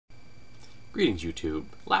Greetings, YouTube.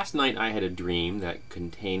 Last night I had a dream that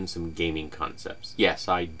contained some gaming concepts. Yes,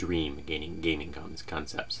 I dream gaming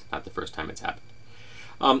concepts. Not the first time it's happened.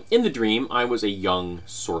 In the dream, I was a young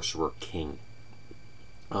Sorcerer-King.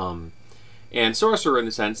 And sorcerer in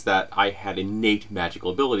the sense that I had innate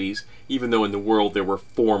magical abilities, even though in the world there were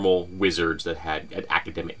formal wizards that had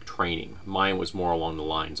academic training. Mine was more along the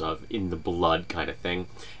lines of in the blood kind of thing.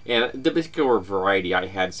 And the particular variety I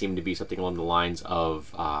had seemed to be something along the lines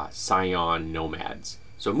of scion nomads.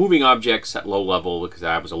 So moving objects at low level, because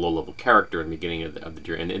I was a low-level character in the beginning of the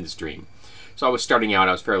dream, in this dream. So I was starting out,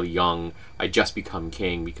 I was fairly young, I'd just become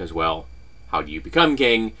king because, well, how do you become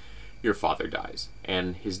king? Your father dies.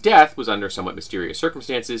 And his death was under somewhat mysterious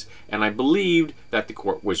circumstances, and I believed that the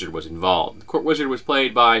court wizard was involved. The court wizard was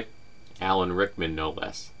played by Alan Rickman, no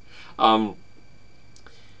less. And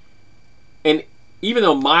even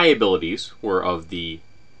though my abilities were of the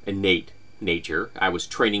innate nature, I was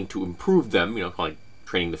training to improve them, you know, kind of like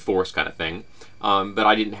training the force kind of thing, but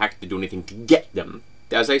I didn't have to do anything to get them.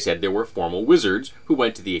 As I said, there were formal wizards who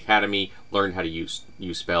went to the academy, learned how to use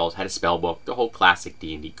spells, had a spell book, the whole classic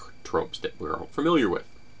D&D tropes that we're all familiar with.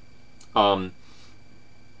 And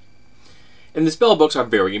the spell books are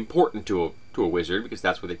very important to a wizard because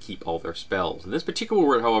that's where they keep all their spells. In this particular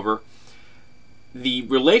world, however, the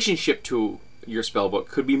relationship to your spell book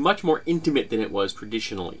could be much more intimate than it was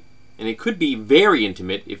traditionally. And it could be very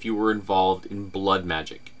intimate if you were involved in blood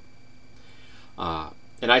magic. And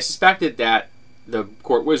I suspected that the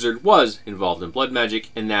court wizard was involved in blood magic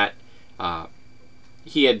and that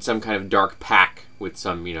he had some kind of dark pact with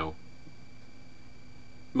some, you know,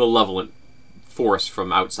 malevolent force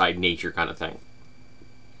from outside nature kind of thing.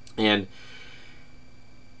 And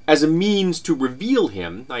as a means to reveal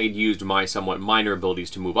him, I had used my somewhat minor abilities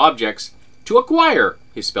to move objects to acquire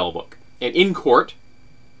his spellbook. And in court,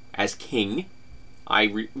 as king, I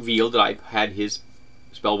revealed that I had his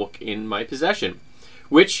spellbook in my possession,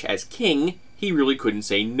 which, as king, he really couldn't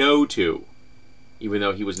say no to, even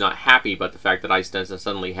though he was not happy about the fact that I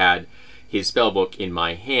suddenly had his spellbook in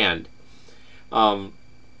my hand.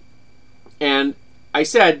 And I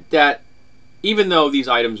said that even though these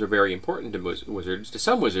items are very important to wizards, to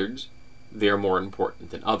some wizards, they're more important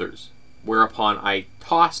than others. Whereupon I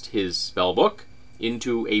tossed his spellbook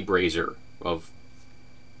into a brazier of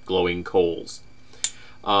glowing coals.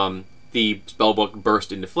 The spellbook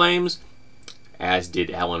burst into flames, as did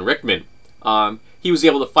Alan Rickman. He was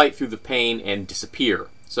able to fight through the pain and disappear.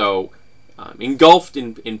 So, engulfed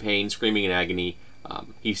in pain, screaming in agony,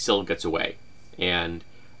 he still gets away. And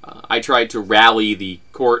I tried to rally the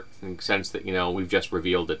court in the sense that, you know, we've just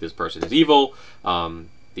revealed that this person is evil. One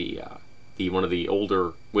of the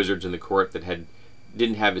older wizards in the court that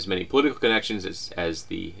didn't have as many political connections as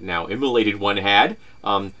the now immolated one had,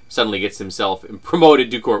 suddenly gets himself promoted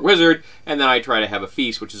to court wizard, and then I try to have a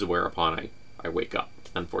feast, which is whereupon I wake up.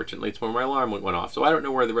 Unfortunately, it's when my alarm went off, so I don't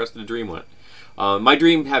know where the rest of the dream went. My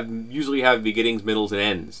dream usually have beginnings, middles, and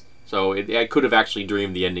ends. So I could have actually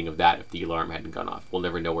dreamed the ending of that if the alarm hadn't gone off. We'll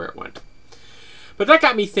never know where it went. But that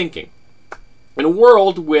got me thinking. In a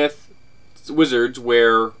world with wizards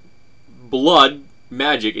where blood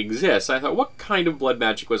magic exists, I thought, what kind of blood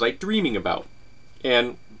magic was I dreaming about?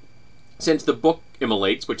 And since the book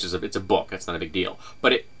immolates, which is it's a book, that's not a big deal,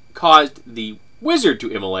 but it caused the wizard to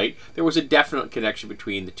immolate, there was a definite connection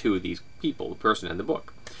between the two of these people, the person and the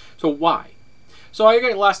book. So why? So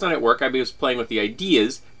last night at work, I was playing with the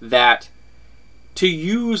ideas that to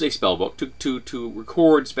use a spellbook, to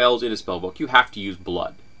record spells in a spellbook, you have to use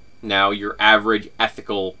blood. Now, your average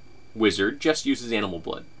ethical wizard just uses animal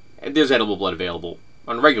blood. And there's animal blood available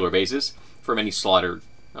on a regular basis from any slaughtered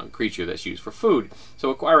creature that's used for food. So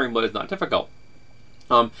acquiring blood is not difficult.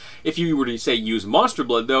 If you were to, say, use monster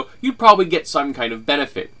blood, though, you'd probably get some kind of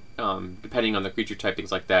benefit. Depending on the creature type,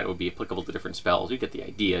 things like that, it would be applicable to different spells. You get the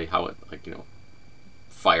idea how it, like, you know,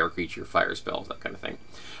 fire creature, fire spells, that kind of thing.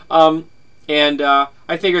 I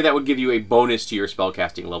figured that would give you a bonus to your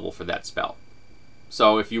spellcasting level for that spell.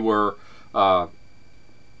 So if you were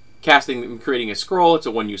creating a scroll, it's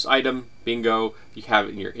a one-use item, bingo. You have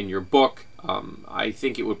it in your book. I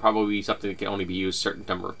think it would probably be something that can only be used a certain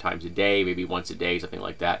number of times a day, maybe once a day, something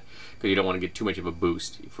like that, because you don't want to get too much of a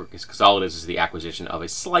boost, because all it is the acquisition of a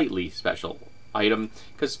slightly special item,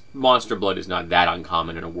 because monster blood is not that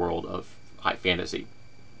uncommon in a world of high fantasy.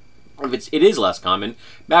 If it is less common,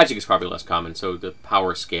 magic is probably less common, so the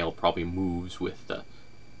power scale probably moves with the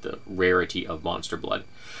rarity of monster blood.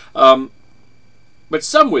 But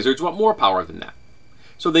some wizards want more power than that,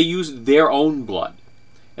 so they use their own blood.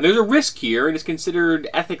 And there's a risk here, and it's considered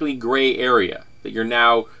ethically gray area, that you're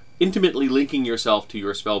now intimately linking yourself to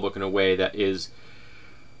your spellbook in a way that is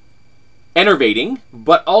enervating,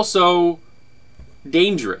 but also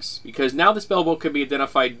dangerous, because now the spellbook can be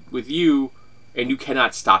identified with you and you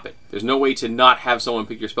cannot stop it. There's no way to not have someone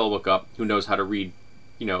pick your spellbook up who knows how to read,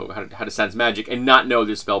 how to sense magic, and not know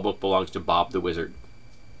this spellbook belongs to Bob the Wizard.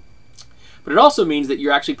 But it also means that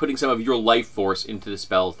you're actually putting some of your life force into the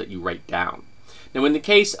spells that you write down. Now, in the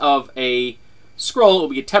case of a scroll, it will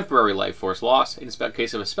be a temporary life force loss. In the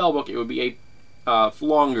case of a spellbook, it would be a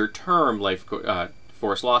longer-term life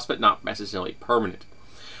force loss, but not necessarily permanent.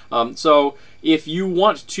 So if you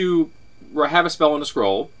want to have a spell on a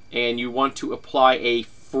scroll and you want to apply a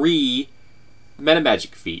free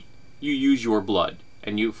metamagic feat, you use your blood.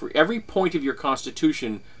 And for every point of your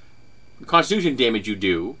constitution damage you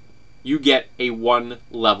do, you get a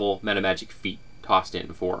 1-level metamagic feat tossed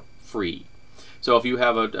in for free. So if you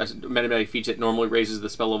have a metamagic feat that normally raises the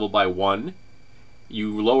spell level by 1,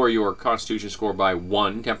 you lower your constitution score by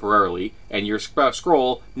 1 temporarily, and your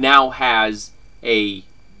scroll now has a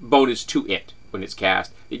bonus to it when it's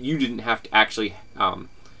cast, that you didn't have to actually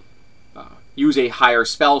use a higher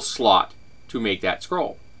spell slot to make that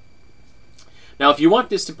scroll. Now, if you want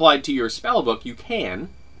this applied to your spellbook, you can,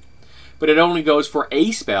 but it only goes for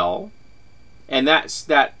a spell, and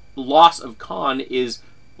that loss of con is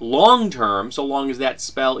long-term, so long as that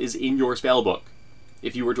spell is in your spellbook.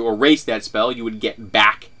 If you were to erase that spell, you would get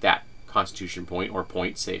back that constitution point, or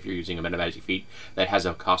points, say if you're using a metamagic feat that has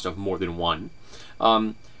a cost of more than 1.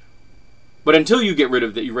 But until you get rid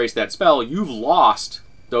of erase that spell, you've lost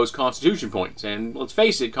those constitution points. And let's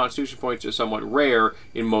face it, constitution points are somewhat rare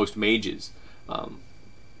in most mages.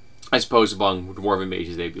 I suppose among dwarven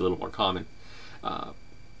mages they'd be a little more common.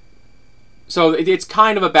 So it's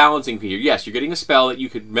kind of a balancing feature. Yes, you're getting a spell that you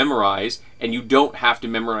could memorize, and you don't have to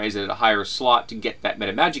memorize it at a higher slot to get that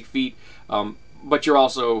metamagic feat, but you're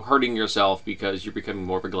also hurting yourself because you're becoming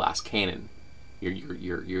more of a glass cannon.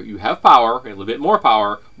 You have power, a little bit more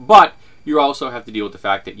power, but you also have to deal with the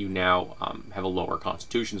fact that you now have a lower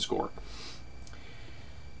constitution score.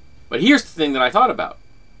 But here's the thing that I thought about.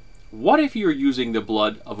 What if you're using the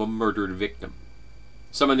blood of a murdered victim?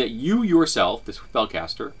 Someone that you yourself, the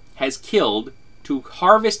spellcaster, has killed to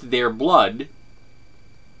harvest their blood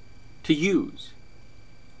to use.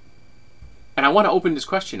 And I want to open this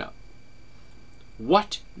question up.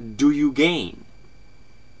 What do you gain?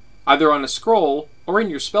 Either on a scroll or in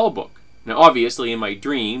your spellbook. Now, obviously, in my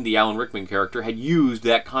dream, the Alan Rickman character had used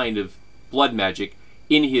that kind of blood magic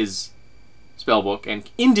in his spellbook and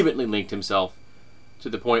intimately linked himself to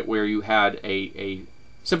the point where you had a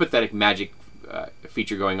sympathetic magic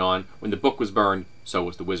feature going on. When the book was burned, so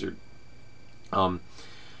was the wizard.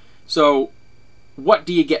 So, what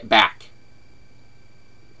do you get back?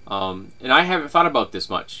 And I haven't thought about this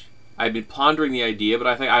much. I've been pondering the idea, but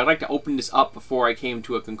I think I'd like to open this up before I came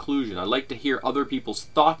to a conclusion. I'd like to hear other people's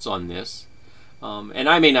thoughts on this. And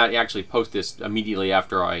I may not actually post this immediately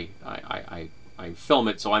after I film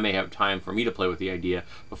it, so I may have time for me to play with the idea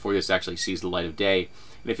before this actually sees the light of day.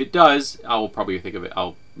 And if it does, I will probably think of it.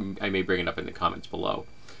 I may bring it up in the comments below.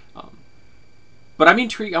 But I'm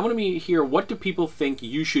intrigued. I want to hear, what do people think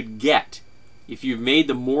you should get if you've made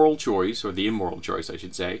the moral choice, or the immoral choice, I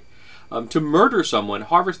should say, to murder someone,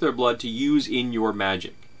 harvest their blood to use in your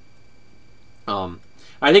magic. I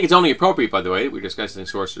think it's only appropriate, by the way, that we're discussing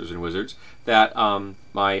sorcerers and wizards, that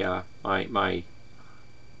my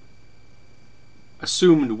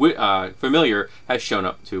assumed familiar has shown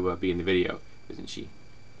up to be in the video. Isn't she?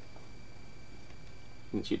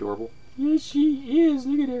 Isn't she adorable? Yes, she is.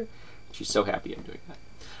 Look at her. She's so happy I'm doing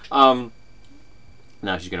that.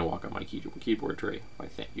 Now she's going to walk on my keyboard tray. Why,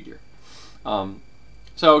 thank you, dear.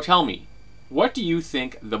 So tell me, what do you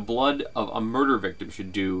think the blood of a murder victim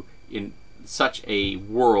should do in such a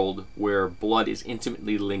world where blood is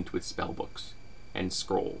intimately linked with spellbooks and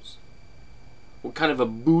scrolls? What kind of a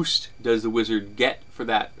boost does the wizard get for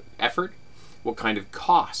that effort? What kind of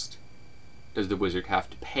cost does the wizard have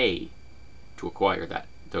to pay to acquire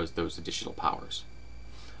those additional powers?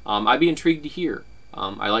 I'd be intrigued to hear.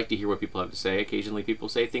 I like to hear what people have to say. Occasionally people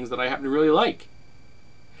say things that I happen to really like.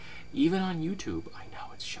 Even on YouTube. I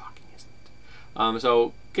know, it's shocking, isn't it?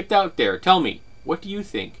 So get out there. Tell me, what do you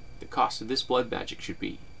think the cost of this blood magic should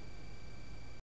be?